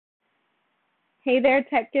Hey there,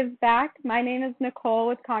 Tech Gives Back. My name is Nichole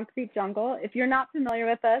with Concrete Jungle. If you're not familiar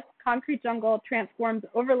with us, Concrete Jungle transforms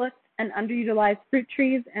overlooked and underutilized fruit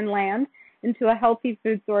trees and land into a healthy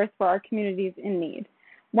food source for our communities in need.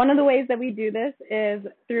 One of the ways that we do this is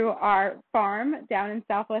through our farm down in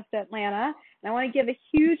Southwest Atlanta. And I want to give a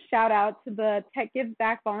huge shout out to the Tech Gives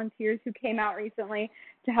Back volunteers who came out recently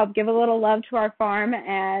to help give a little love to our farm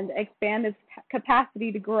and expand its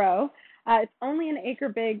capacity to grow. It's only an acre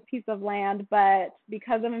big piece of land, but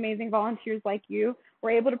because of amazing volunteers like you,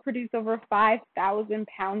 we're able to produce over 5,000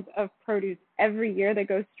 pounds of produce every year that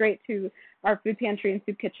goes straight to our food pantry and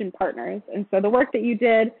soup kitchen partners. And so the work that you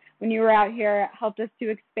did when you were out here helped us to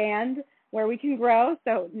expand where we can grow.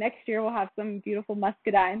 So next year we'll have some beautiful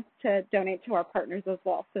muscadines to donate to our partners as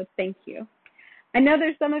well. So thank you. I know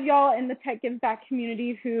there's some of y'all in the Tech Gives Back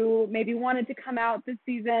community who maybe wanted to come out this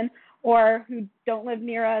season or who don't live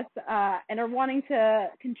near us and are wanting to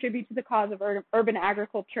contribute to the cause of urban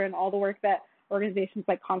agriculture and all the work that organizations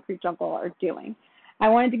like Concrete Jungle are doing. I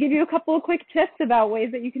wanted to give you a couple of quick tips about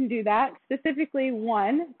ways that you can do that, specifically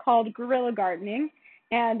one called Guerrilla gardening.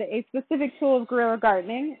 And a specific tool of Guerrilla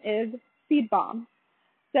gardening is seed bombs.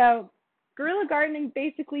 So Guerrilla gardening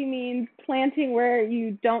basically means planting where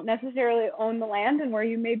you don't necessarily own the land and where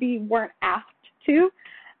you maybe weren't asked to.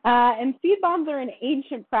 And seed bombs are an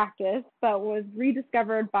ancient practice, but was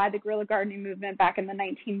rediscovered by the guerrilla gardening movement back in the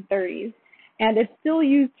 1930s. And it's still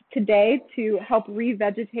used today to help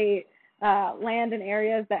revegetate land and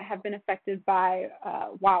areas that have been affected by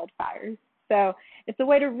wildfires. So it's a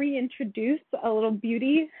way to reintroduce a little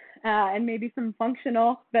beauty and maybe some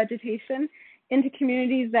functional vegetation into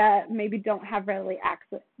communities that maybe don't have ready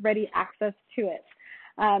access to it.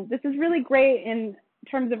 This is really great in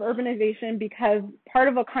terms of urbanization because part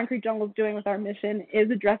of what Concrete Jungle is doing with our mission is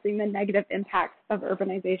addressing the negative impacts of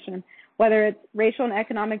urbanization, whether it's racial and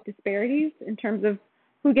economic disparities in terms of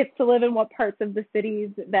who gets to live in what parts of the cities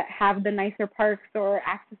that have the nicer parks or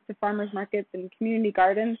access to farmers markets and community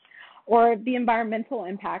gardens, or the environmental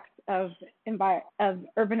impacts of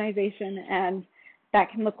urbanization, and that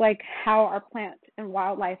can look like how our plant and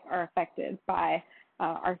wildlife are affected by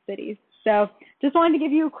our cities. So just wanted to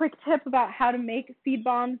give you a quick tip about how to make seed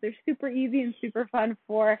bombs. They're super easy and super fun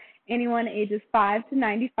for anyone ages 5 to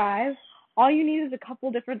 95. All you need is a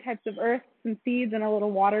couple different types of earth, some seeds, and a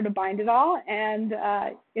little water to bind it all. And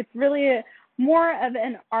it's really more of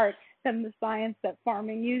an art than the science that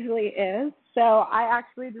farming usually is. So I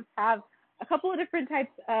actually just have a couple of different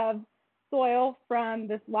types of soil from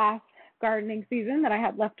this last gardening season that I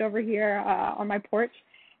had left over here on my porch,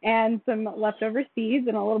 and some leftover seeds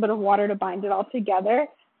and a little bit of water to bind it all together.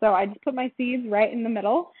 So I just put my seeds right in the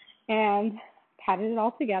middle and patted it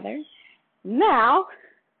all together. Now,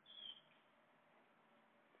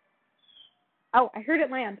 oh, I heard it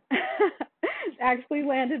land. It actually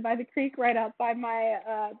landed by the creek right outside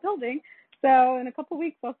my building. So in a couple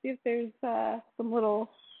weeks, I'll see if there's some little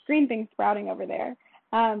green things sprouting over there.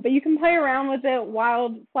 But you can play around with it.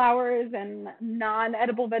 Wildflowers and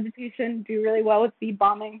non-edible vegetation do really well with seed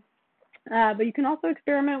bombing. But you can also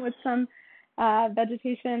experiment with some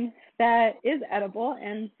vegetation that is edible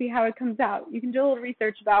and see how it comes out. You can do a little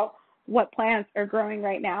research about what plants are growing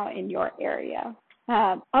right now in your area.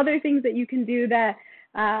 Other things that you can do that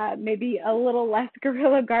maybe a little less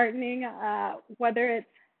guerrilla gardening, whether it's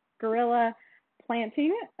guerrilla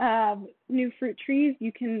planting new fruit trees.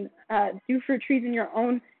 You can do fruit trees in your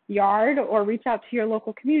own yard or reach out to your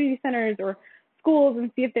local community centers or schools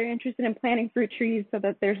and see if they're interested in planting fruit trees so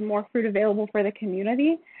that there's more fruit available for the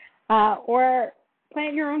community. Or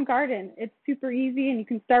plant your own garden. It's super easy, and you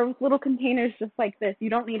can start with little containers just like this. You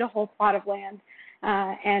don't need a whole plot of land.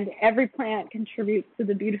 And every plant contributes to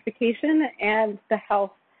the beautification and the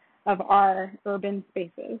health of our urban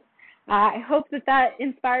spaces. I hope that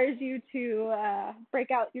inspires you to break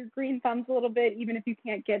out your green thumbs a little bit, even if you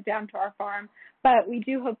can't get down to our farm. But we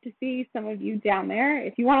do hope to see some of you down there.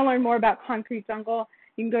 If you want to learn more about Concrete Jungle,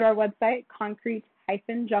 you can go to our website,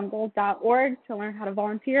 concrete-jungle.org, to learn how to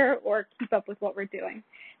volunteer or keep up with what we're doing.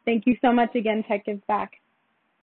 Thank you so much again, Tech Gives Back.